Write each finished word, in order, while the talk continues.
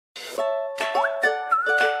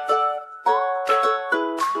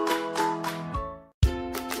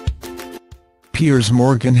Piers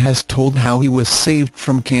Morgan has told how he was saved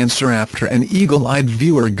from cancer after an eagle-eyed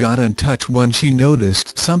viewer got in touch when she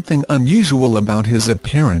noticed something unusual about his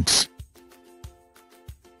appearance.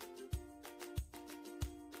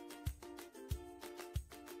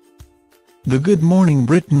 The Good Morning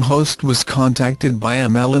Britain host was contacted by a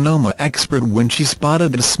melanoma expert when she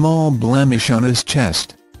spotted a small blemish on his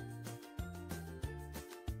chest.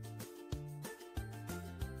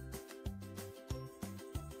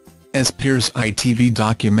 As Piers' ITV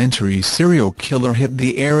documentary Serial Killer hit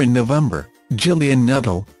the air in November, Gillian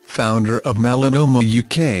Nuttall, founder of Melanoma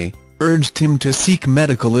UK, urged him to seek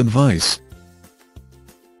medical advice.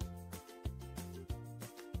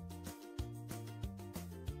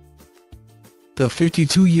 The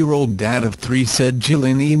 52-year-old dad of three said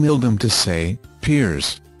Gillian emailed him to say,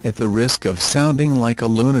 "Piers, at the risk of sounding like a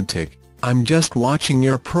lunatic, I'm just watching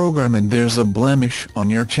your program and there's a blemish on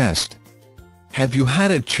your chest. Have you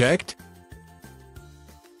had it checked?"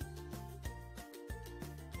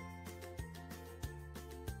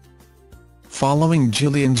 Following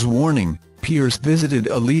Gillian's warning, Piers visited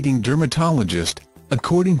a leading dermatologist,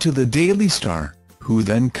 according to the Daily Star, who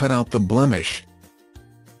then cut out the blemish.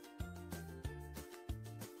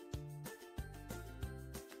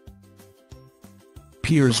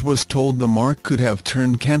 Piers was told the mark could have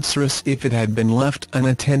turned cancerous if it had been left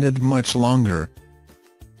unattended much longer.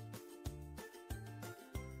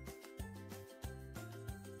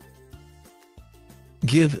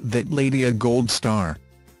 "Give that lady a gold star,"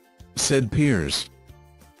 said Piers.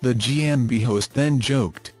 The GMB host then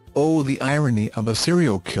joked, "Oh, the irony of a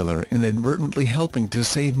serial killer inadvertently helping to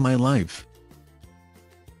save my life."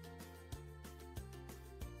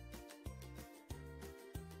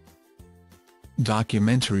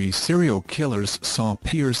 Documentary Serial Killers saw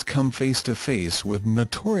Piers come face-to-face with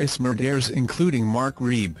notorious murderers including Mark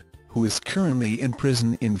Reeb, who is currently in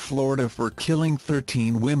prison in Florida for killing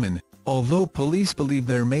 13 women, although police believe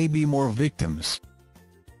there may be more victims.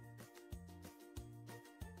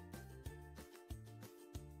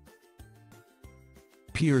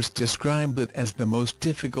 Piers described it as the most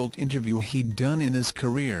difficult interview he'd done in his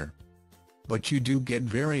career. "But you do get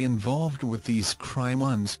very involved with these crime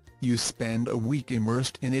ones, you spend a week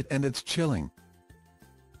immersed in it and it's chilling.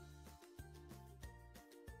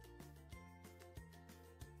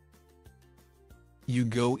 You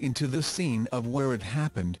go into the scene of where it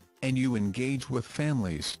happened, and you engage with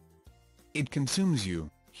families. It consumes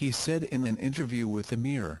you," he said in an interview with The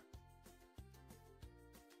Mirror.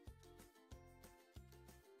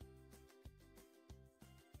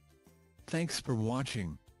 Thanks for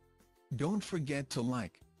watching. Don't forget to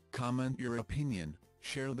like, comment your opinion,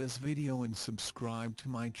 share this video and subscribe to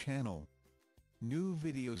my channel. New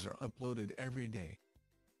videos are uploaded every day.